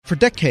For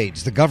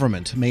decades, the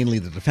government, mainly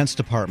the Defense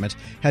Department,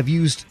 have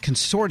used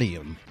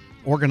consortium,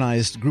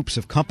 organized groups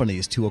of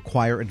companies to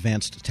acquire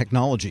advanced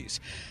technologies.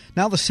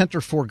 Now the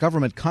Center for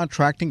Government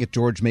Contracting at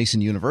George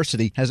Mason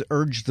University has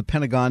urged the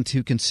Pentagon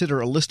to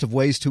consider a list of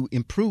ways to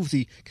improve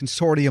the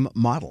consortium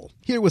model.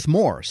 Here with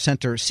more,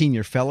 Center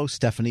Senior Fellow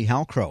Stephanie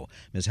Halcrow.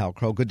 Ms.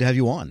 Halcrow, good to have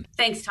you on.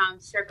 Thanks, Tom.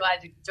 Sure glad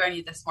to join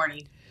you this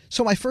morning.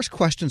 So my first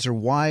questions are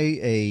why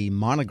a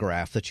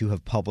monograph that you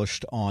have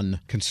published on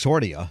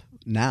consortia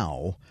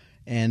now?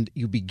 And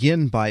you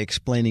begin by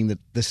explaining that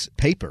this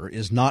paper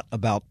is not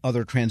about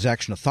other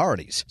transaction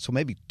authorities. So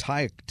maybe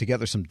tie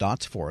together some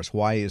dots for us.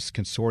 Why is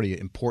consortia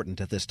important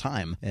at this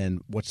time?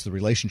 And what's the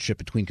relationship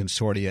between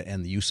consortia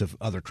and the use of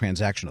other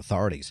transaction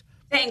authorities?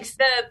 Thanks.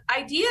 The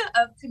idea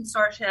of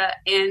consortia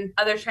and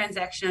other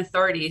transaction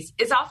authorities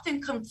is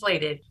often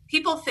conflated.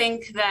 People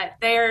think that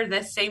they're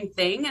the same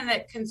thing and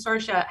that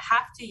consortia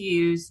have to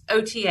use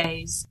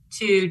OTAs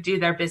to do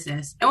their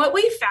business. And what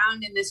we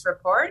found in this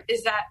report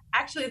is that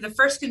actually the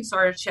first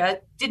consortia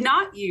did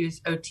not use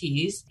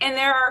OTs, and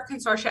there are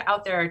consortia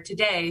out there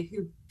today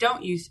who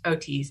don't use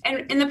OTs.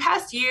 And in the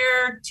past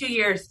year, 2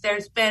 years,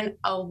 there's been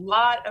a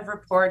lot of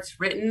reports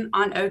written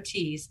on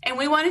OTs. And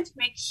we wanted to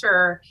make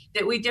sure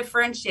that we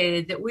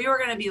differentiated that we were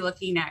going to be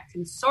looking at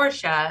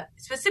consortia,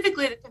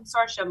 specifically the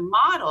consortia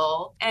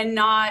model, and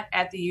not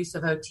at the use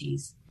of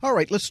OTs. All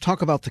right, let's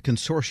talk about the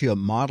consortia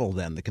model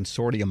then. The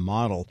consortium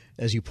model,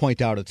 as you point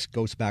out, it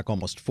goes back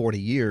almost 40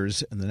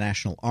 years, and the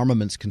National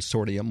Armaments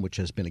Consortium, which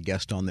has been a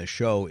guest on this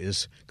show,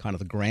 is kind of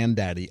the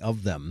granddaddy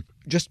of them.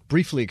 Just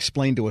briefly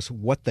explain to us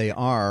what they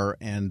are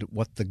and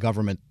what the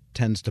government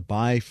tends to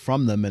buy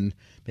from them, and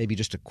maybe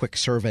just a quick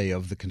survey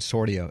of the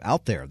consortia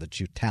out there that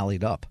you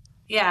tallied up.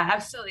 Yeah,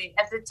 absolutely.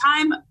 At the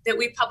time that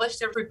we published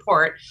the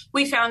report,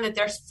 we found that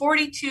there's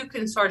 42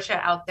 consortia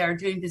out there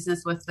doing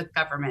business with the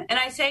government. And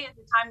I say at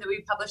the time that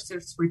we published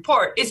this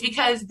report is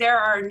because there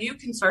are new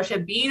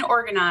consortia being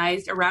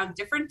organized around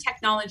different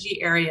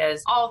technology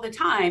areas all the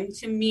time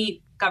to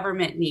meet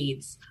government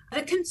needs.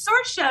 The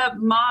consortia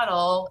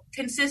model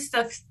consists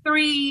of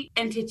 3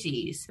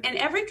 entities, and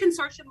every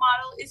consortia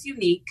model is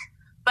unique,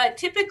 but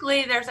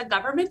typically there's a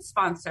government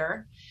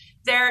sponsor.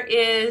 There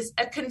is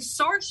a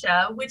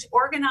consortia which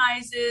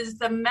organizes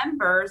the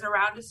members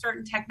around a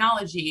certain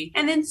technology.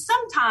 And then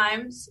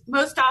sometimes,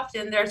 most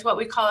often, there's what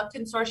we call a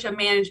consortia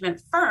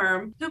management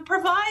firm who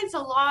provides a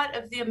lot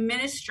of the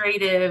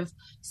administrative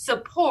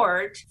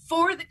support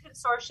for the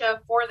consortia,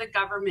 for the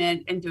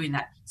government in doing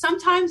that.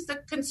 Sometimes the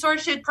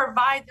consortia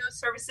provide those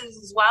services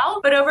as well,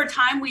 but over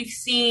time we've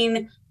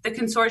seen the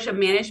consortia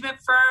management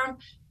firm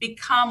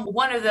become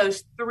one of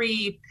those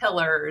 3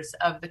 pillars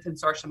of the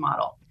consortia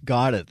model.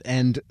 Got it.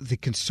 And the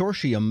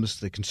consortiums,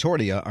 the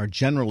consortia, are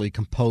generally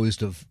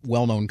composed of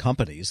well-known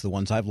companies, the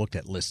ones I've looked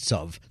at lists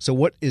of. So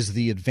what is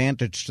the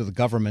advantage to the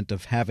government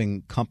of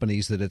having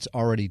companies that it's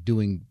already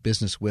doing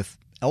business with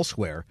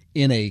elsewhere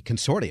in a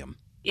consortium?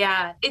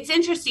 Yeah, it's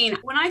interesting.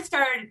 When I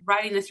started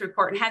writing this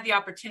report and had the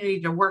opportunity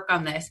to work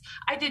on this,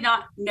 I did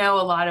not know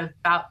a lot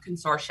about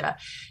consortia.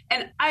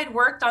 And I'd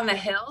worked on the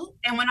Hill.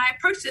 And when I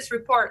approached this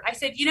report, I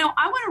said,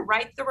 I want to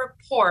write the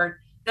report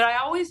that I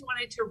always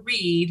wanted to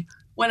read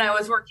when I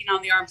was working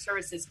on the Armed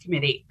Services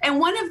Committee. And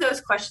one of those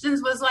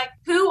questions was like,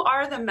 who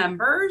are the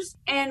members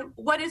and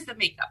what is the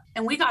makeup?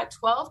 And we got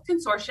 12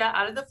 consortia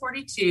out of the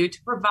 42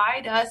 to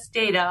provide us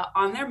data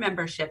on their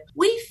membership.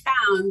 We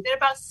found that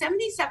about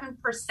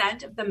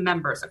 77% of the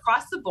members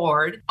across the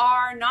board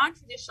are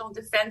non-traditional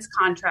defense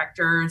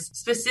contractors,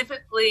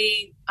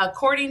 specifically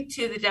according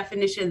to the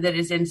definition that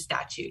is in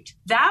statute.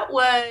 That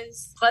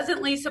was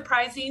pleasantly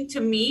surprising to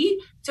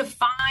me to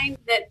find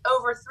that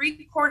over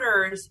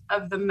 3/4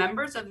 of the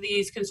members of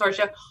these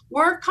consortia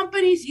were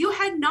companies you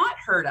had not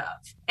heard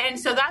of. And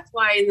so that's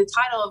why in the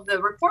title of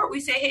the report, we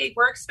say, hey,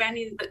 we're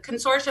expanding the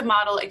consortia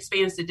model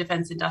expands the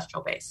defense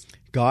industrial base.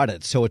 Got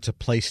it. So it's a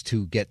place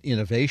to get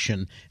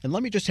innovation. And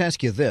let me just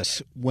ask you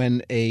this.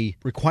 When a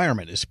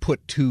requirement is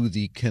put to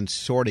the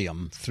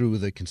consortium through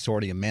the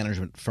consortium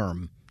management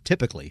firm,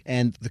 typically,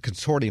 and the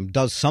consortium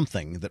does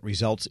something that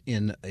results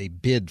in a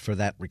bid for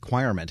that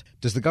requirement,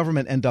 does the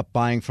government end up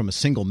buying from a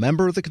single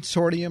member of the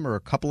consortium or a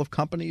couple of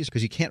companies?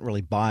 Because you can't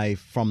really buy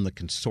from the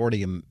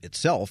consortium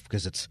itself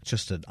because it's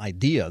just an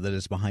idea that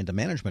is behind a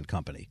management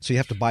company. So you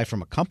have to buy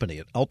from a company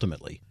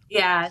ultimately.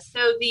 Yeah, so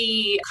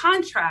the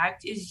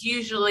contract is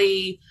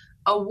usually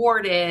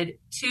awarded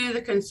to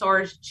the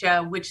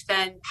consortia, which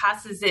then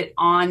passes it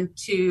on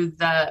to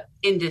the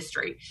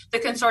industry. The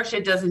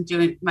consortia doesn't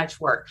do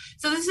much work.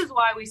 So this is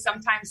why we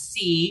sometimes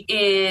see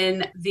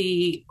in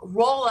the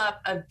roll-up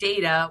of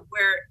data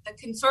where the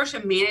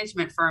consortia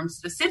management firms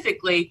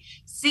specifically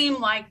seem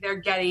like they're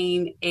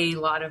getting a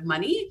lot of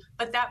money,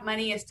 but that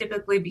money is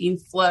typically being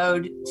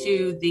flowed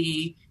to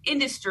the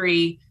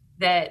industry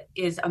that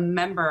is a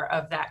member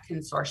of that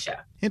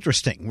consortia.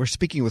 Interesting. We're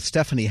speaking with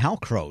Stephanie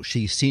Halcrow.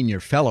 She's Senior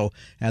Fellow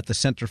at the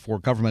Center for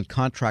Government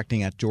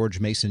Contracting at George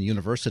Mason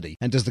University.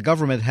 And does the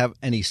government have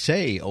any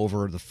say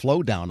over the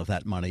flow down of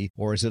that money,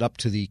 or is it up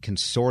to the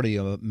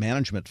consortia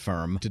management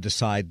firm to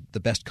decide the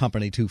best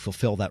company to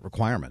fulfill that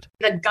requirement?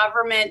 The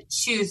government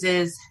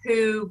chooses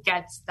who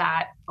gets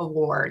that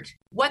award.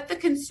 What the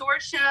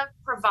consortia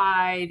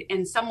provide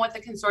and somewhat the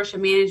consortia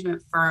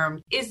management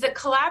firm is the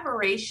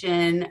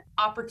collaboration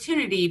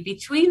opportunity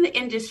between the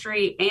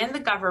industry and the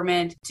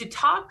government to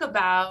talk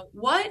about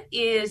what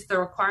is the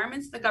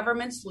requirements the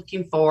government's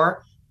looking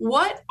for,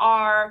 what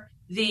are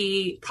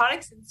the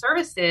products and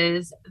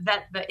services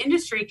that the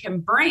industry can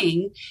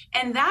bring,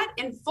 and that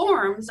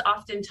informs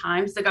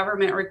oftentimes the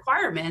government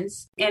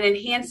requirements and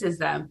enhances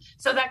them.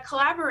 So that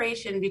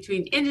collaboration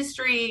between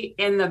industry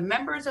and the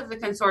members of the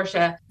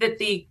consortia that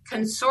the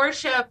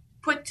consortia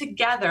put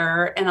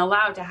together and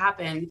allowed to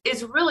happen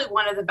is really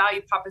one of the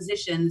value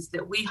propositions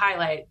that we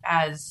highlight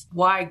as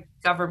why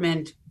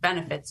government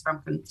benefits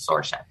from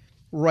consortia.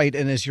 Right,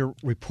 and as your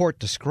report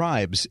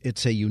describes,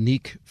 it's a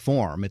unique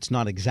form. It's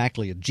not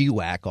exactly a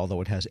GWAC,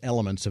 although it has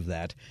elements of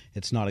that.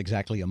 It's not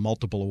exactly a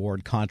multiple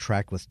award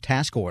contract with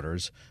task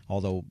orders,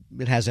 although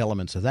it has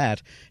elements of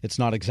that. It's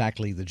not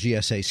exactly the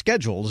GSA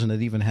schedules, and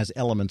it even has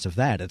elements of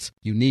that. It's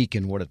unique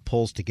in what it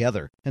pulls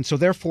together. And so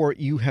therefore,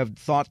 you have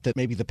thought that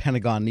maybe the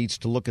Pentagon needs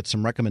to look at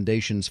some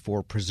recommendations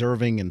for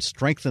preserving and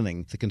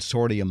strengthening the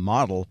consortium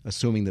model,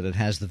 assuming that it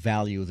has the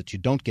value that you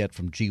don't get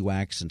from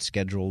GWACs and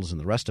schedules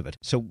and the rest of it.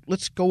 So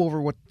let's go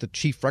over what the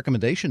chief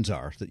recommendations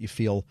are that you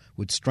feel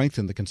would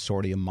strengthen the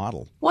consortium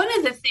model. One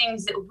of the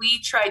things that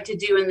we tried to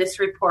do in this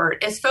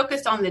report is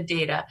focus on the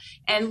data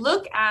and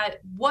look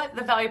at what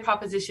the value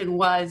proposition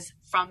was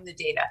from the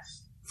data.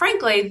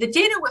 Frankly, the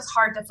data was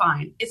hard to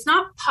find. It's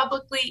not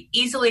publicly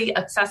easily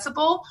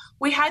accessible.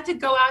 We had to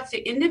go out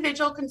to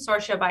individual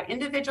consortia by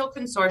individual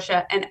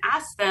consortia and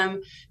ask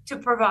them to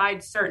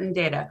provide certain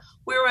data.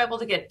 We were able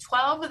to get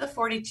 12 of the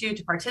 42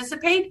 to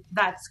participate.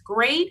 That's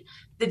great.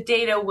 The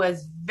data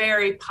was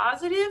very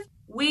positive.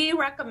 We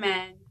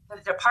recommend the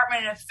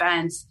Department of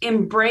Defense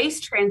embrace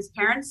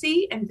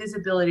transparency and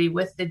visibility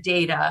with the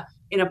data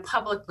in a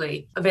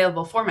publicly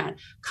available format.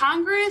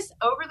 Congress,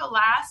 over the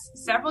last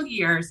several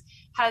years,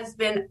 has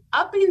been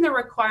upping the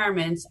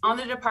requirements on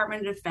the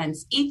Department of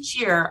Defense each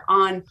year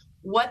on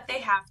what they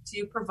have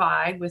to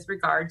provide with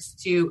regards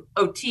to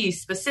OT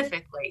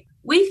specifically.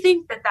 We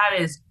think that that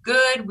is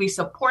good. We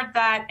support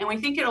that, and we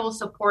think it will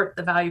support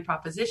the value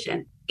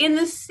proposition. In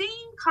the same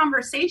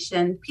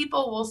conversation,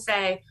 people will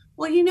say,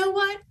 well, you know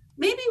what?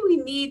 Maybe we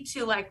need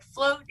to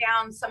flow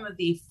down some of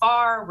the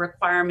FAR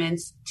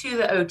requirements to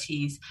the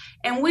OTs.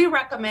 And we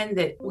recommend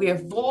that we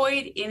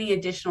avoid any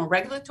additional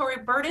regulatory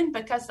burden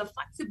because the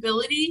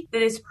flexibility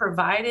that is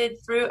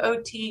provided through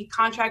OT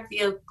contract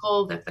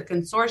vehicle that the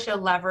consortia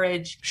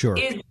leverage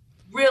is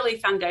really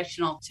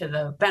foundational to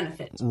the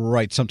benefits.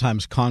 Right.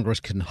 Sometimes Congress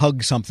can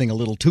hug something a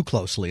little too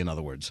closely, in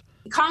other words.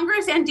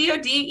 Congress and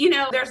DOD,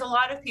 there's a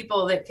lot of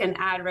people that can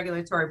add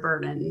regulatory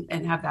burden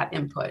and have that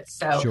input.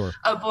 So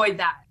avoid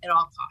that at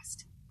all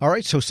costs. All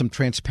right. So some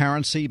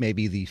transparency,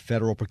 maybe the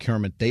Federal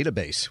Procurement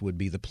Database would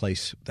be the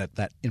place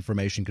that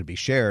information could be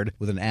shared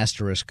with an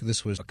asterisk.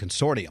 This was a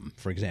consortium,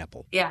 for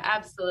example. Yeah,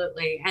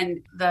 absolutely.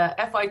 And the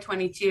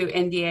FY22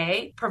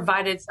 NDA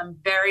provided some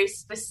very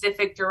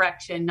specific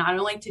direction, not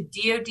only to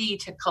DOD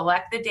to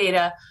collect the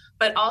data,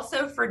 but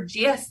also for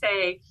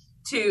GSA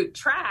to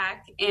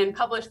track and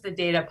publish the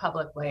data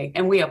publicly.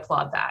 And we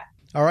applaud that.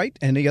 All right.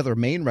 Any other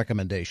main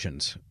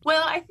recommendations?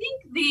 Well, I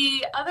think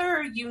the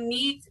other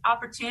unique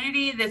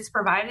opportunity that's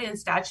provided in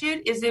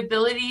statute is the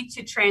ability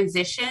to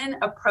transition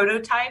a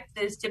prototype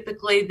that is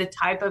typically the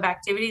type of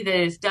activity that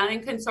is done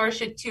in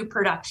consortia to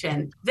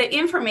production. The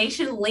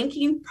information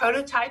linking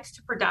prototypes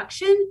to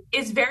production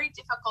is very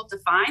difficult to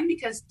find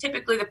because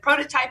typically the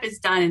prototype is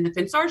done in the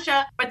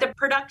consortia, but the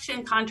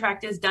production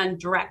contract is done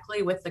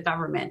directly with the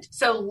government.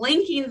 So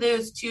linking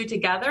those two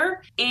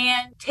together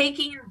and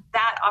taking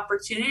that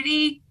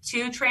opportunity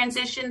to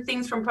transition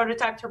things from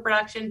prototype to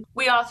production,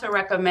 we also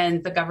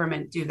recommend the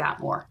government do that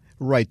more.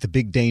 Right. The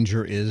big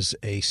danger is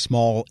a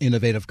small,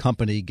 innovative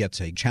company gets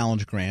a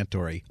challenge grant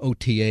or a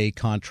OTA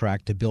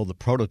contract to build a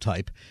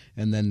prototype,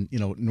 and then,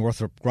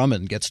 Northrop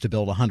Grumman gets to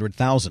build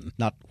 100,000.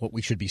 Not what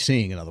we should be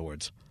seeing, in other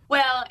words.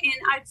 Well, and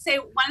I'd say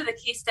one of the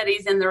case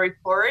studies in the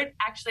report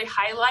actually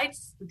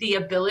highlights the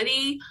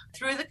ability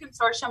through the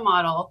consortium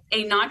model,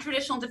 a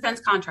non-traditional defense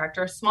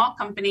contractor, a small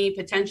company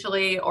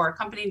potentially, or a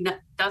company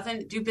that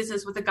doesn't do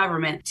business with the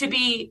government, to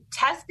be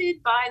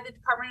tested by the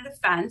Department of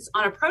Defense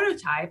on a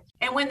prototype.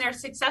 And when there's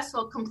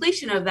successful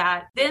completion of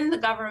that, then the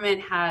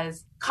government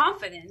has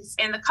confidence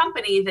in the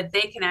company that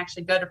they can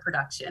actually go to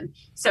production.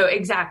 So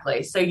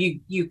exactly. So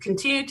you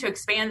continue to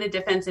expand the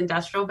defense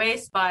industrial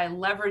base by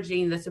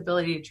leveraging this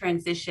ability to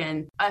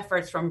transition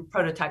efforts from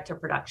prototype to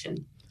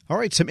production. All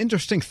right, some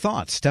interesting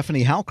thoughts.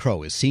 Stephanie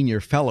Halcrow is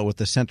Senior Fellow at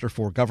the Center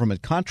for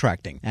Government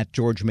Contracting at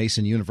George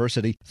Mason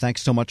University.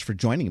 Thanks so much for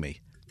joining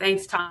me.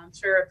 Thanks, Tom.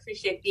 Sure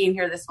appreciate being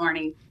here this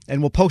morning.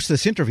 And we'll post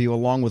this interview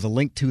along with a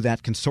link to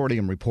that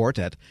consortium report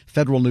at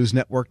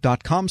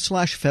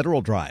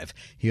federalnewsnetwork.com/Federal Drive.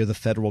 Hear the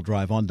Federal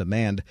Drive on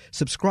demand.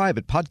 Subscribe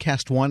at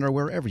Podcast One or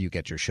wherever you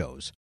get your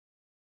shows.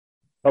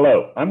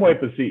 Hello, I'm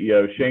WIPA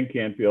CEO Shane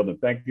Canfield, and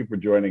thank you for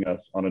joining us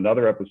on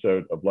another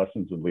episode of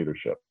Lessons in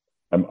Leadership.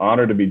 I'm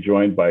honored to be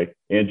joined by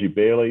Angie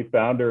Bailey,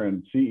 founder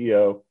and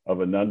CEO of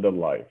Ananda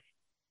Life.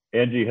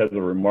 Angie has a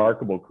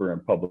remarkable career in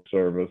public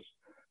service,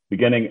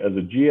 beginning as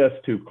a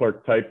GS2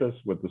 clerk typist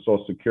with the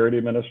Social Security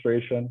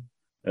Administration.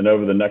 And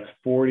over the next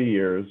 40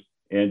 years,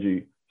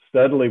 Angie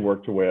steadily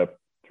worked her way up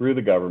through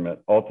the government,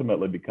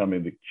 ultimately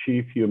becoming the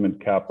Chief Human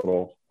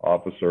Capital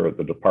Officer at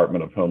the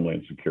Department of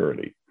Homeland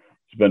Security.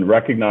 She's been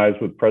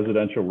recognized with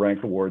presidential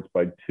rank awards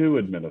by 2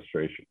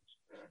 administrations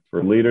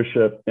for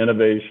leadership,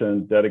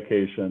 innovation,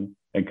 dedication,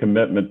 and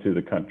commitment to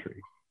the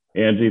country.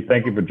 Angie,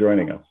 thank you for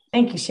joining us.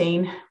 Thank you,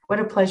 Shane. What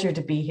a pleasure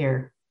to be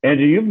here.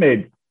 Angie, you've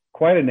made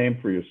quite a name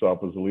for yourself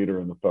as a leader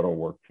in the federal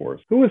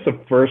workforce. Who was the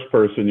first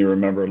person you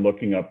remember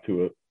looking up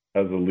to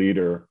as a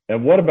leader,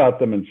 and what about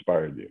them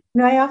inspired you?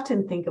 I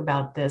often think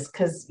about this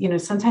because,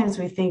 sometimes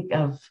we think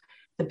of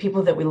the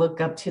people that we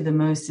look up to the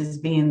most as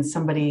being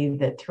somebody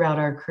that throughout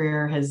our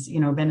career has,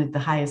 been at the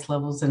highest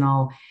levels and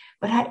all.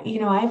 But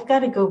I've got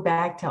to go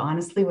back to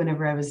honestly,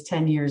 whenever I was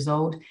 10 years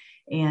old.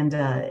 And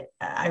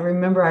I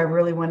remember I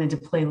really wanted to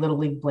play Little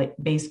League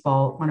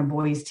baseball on a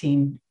boys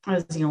team. I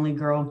was the only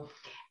girl.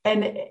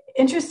 And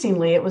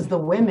interestingly, it was the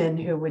women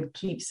who would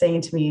keep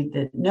saying to me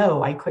that,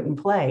 no, I couldn't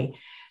play.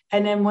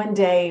 And then one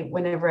day,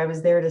 whenever I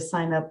was there to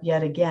sign up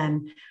yet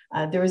again,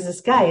 there was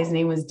this guy, his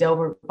name was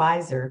Delbert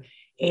Beiser.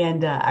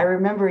 And I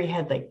remember he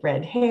had like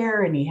red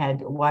hair and he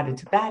had a wad of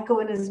tobacco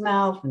in his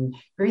mouth and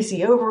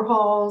greasy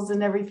overalls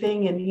and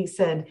everything. And he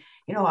said,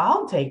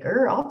 I'll take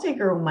her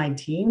on my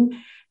team.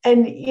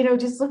 And,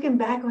 just looking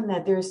back on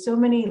that, there's so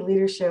many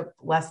leadership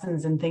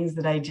lessons and things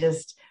that I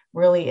just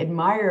really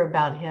admire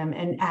about him.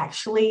 And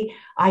actually,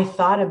 I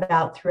thought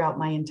about throughout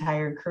my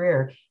entire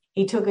career.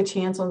 He took a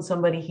chance on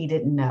somebody he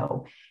didn't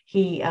know.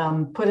 He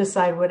put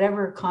aside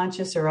whatever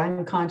conscious or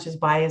unconscious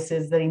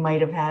biases that he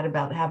might have had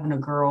about having a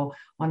girl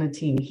on a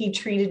team. He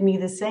treated me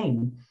the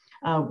same,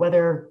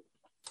 whether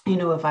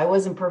if I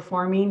wasn't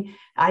performing,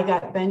 I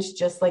got benched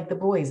just like the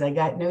boys. I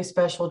got no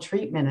special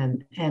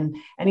treatment. And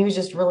he was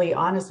just really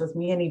honest with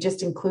me, and he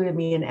just included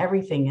me in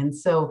everything. And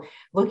so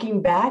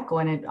looking back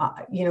on it,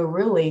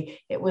 really,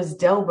 it was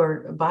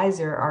Delbert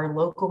Beiser, our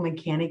local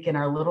mechanic in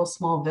our little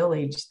small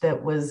village,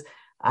 that was,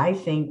 I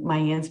think, my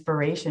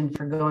inspiration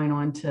for going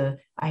on to,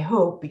 I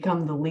hope,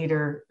 become the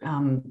leader,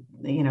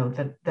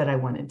 that I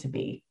wanted to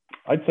be.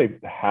 I'd say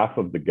half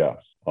of the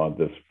guests on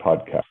this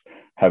podcast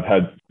have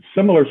had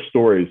similar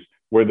stories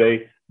where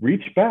they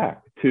reach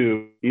back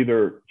to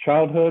either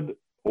childhood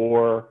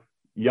or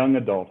young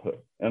adulthood.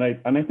 And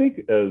I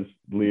think as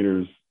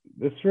leaders,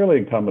 it's really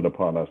incumbent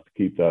upon us to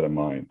keep that in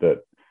mind,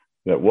 that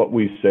what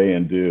we say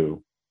and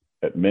do,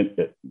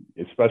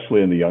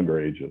 especially in the younger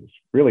ages,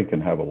 really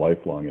can have a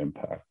lifelong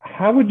impact.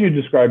 How would you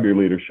describe your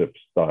leadership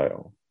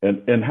style,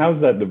 and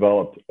how's that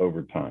developed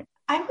over time?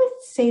 I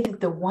would say that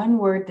the one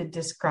word that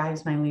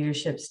describes my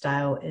leadership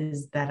style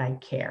is that I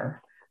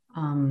care.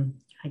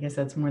 I guess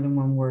that's more than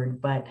one word,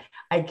 but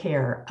I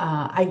care.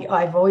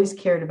 I've always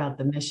cared about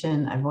the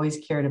mission. I've always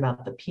cared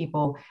about the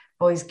people.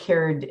 I've always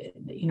cared,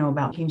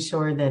 about making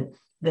sure that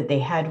they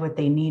had what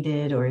they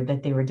needed, or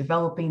that they were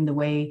developing the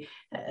way,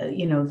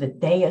 that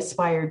they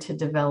aspired to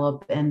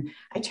develop. And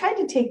I tried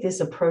to take this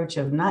approach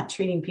of not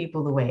treating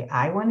people the way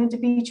I wanted to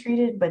be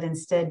treated, but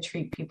instead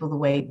treat people the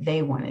way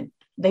they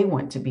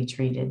want to be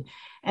treated.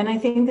 And I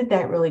think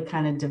that really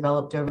kind of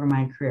developed over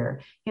my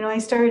career. I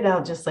started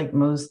out just like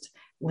most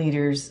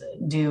leaders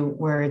do,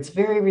 where it's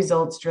very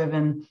results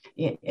driven.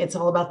 It's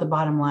all about the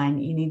bottom line.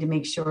 You need to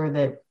make sure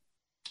that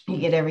you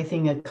get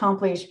everything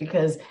accomplished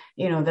because,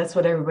 that's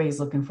what everybody's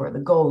looking for, the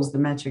goals, the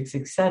metrics,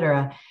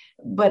 etc.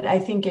 But I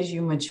think as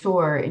you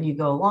mature and you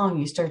go along,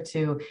 you start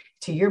to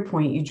your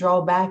point, you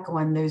draw back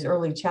on those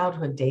early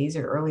childhood days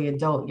or early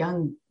adult,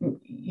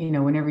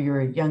 whenever you're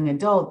a young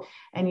adult,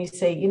 and you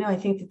say, I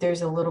think that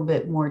there's a little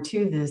bit more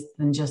to this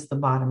than just the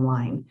bottom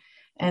line.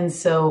 And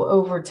so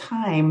over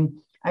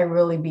time, I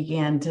really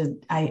began to,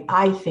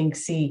 I think,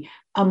 see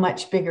a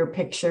much bigger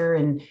picture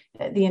and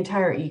the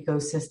entire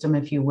ecosystem,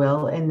 if you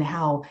will, and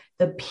how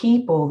the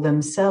people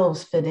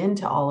themselves fit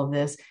into all of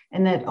this.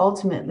 And that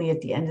ultimately,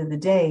 at the end of the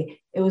day,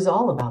 it was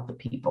all about the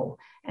people.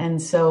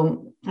 And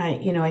so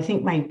I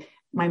think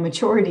my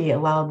maturity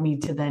allowed me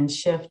to then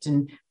shift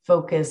and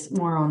focus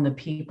more on the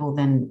people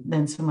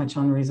than so much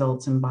on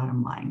results and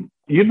bottom line.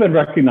 You've been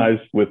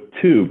recognized with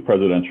 2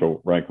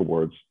 presidential rank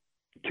awards,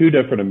 2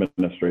 different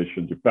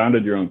administrations. You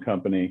founded your own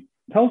company.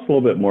 Tell us a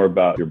little bit more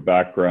about your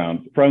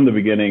background from the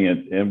beginning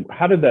and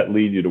how did that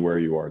lead you to where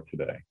you are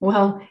today?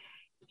 Well,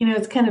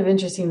 It's kind of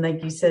interesting,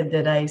 like you said,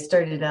 that I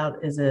started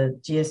out as a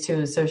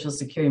GS2 of Social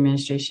Security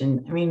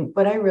Administration. I mean,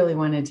 what I really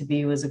wanted to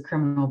be was a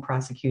criminal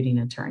prosecuting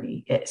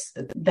attorney.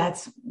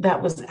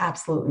 That was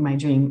absolutely my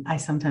dream. I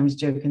sometimes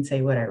joke and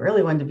say what I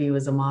really wanted to be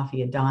was a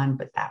mafia don,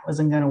 but that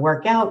wasn't going to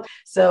work out.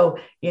 So,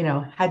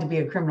 had to be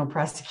a criminal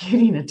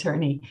prosecuting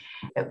attorney.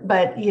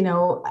 But,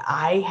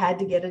 I had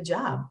to get a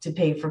job to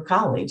pay for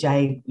college.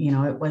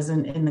 It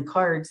wasn't in the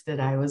cards that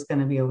I was going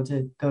to be able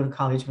to go to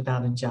college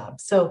without a job.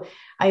 So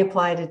I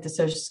applied at the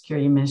Social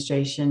Security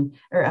Administration,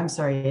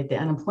 at the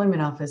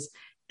unemployment office.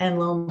 And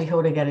lo and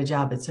behold, I got a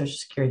job at Social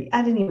Security.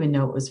 I didn't even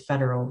know it was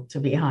federal, to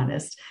be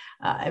honest.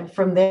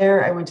 From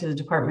there, I went to the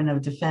Department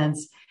of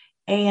Defense,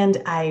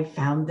 and I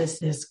found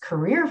this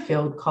career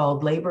field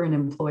called Labor and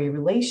Employee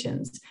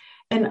Relations.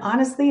 And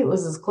honestly, it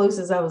was as close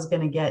as I was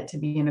going to get to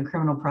being a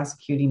criminal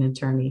prosecuting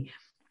attorney.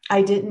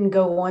 I didn't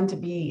go on to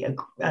be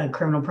a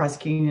criminal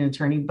prosecuting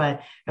attorney,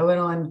 but I went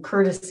on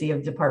courtesy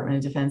of Department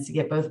of Defense to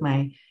get both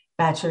my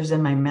bachelor's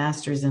and my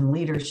master's in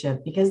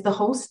leadership, because the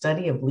whole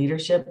study of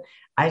leadership,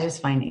 I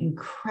just find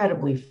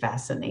incredibly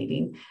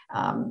fascinating.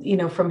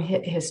 From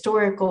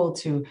historical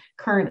to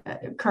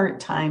current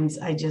times,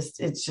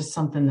 it's just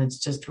something that's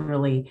just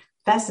really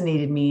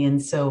fascinated me.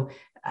 And so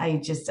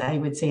I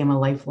would say I'm a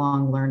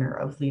lifelong learner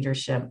of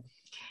leadership.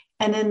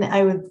 And then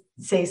I would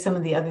say some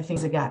of the other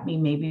things that got me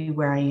maybe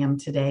where I am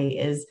today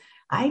is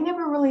I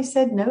never really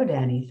said no to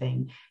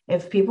anything.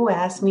 If people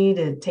asked me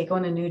to take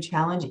on a new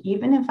challenge,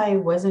 even if I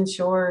wasn't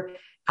sure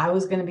I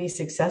was going to be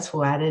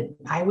successful at it,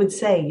 I would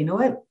say, you know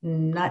what,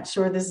 not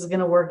sure this is going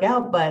to work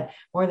out, but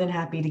more than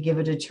happy to give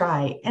it a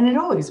try. And it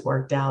always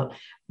worked out.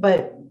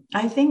 But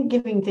I think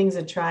giving things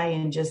a try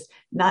and just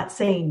not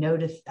saying no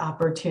to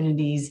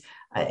opportunities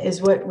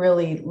is what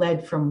really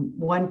led from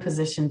one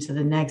position to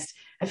the next.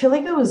 I feel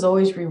like I was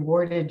always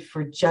rewarded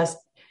for just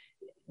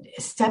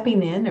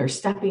stepping in or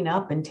stepping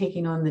up and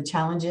taking on the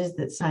challenges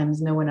that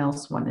sometimes no one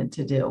else wanted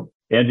to do.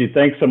 Angie,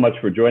 thanks so much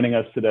for joining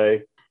us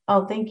today.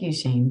 Oh, thank you,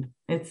 Shane.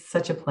 It's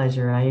such a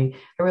pleasure. I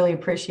really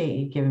appreciate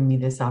you giving me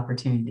this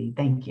opportunity.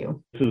 Thank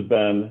you. This has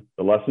been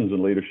the Lessons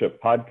in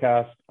Leadership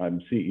podcast. I'm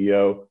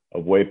CEO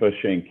of WEPA,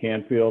 Shane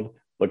Canfield.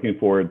 Looking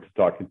forward to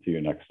talking to you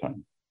next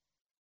time.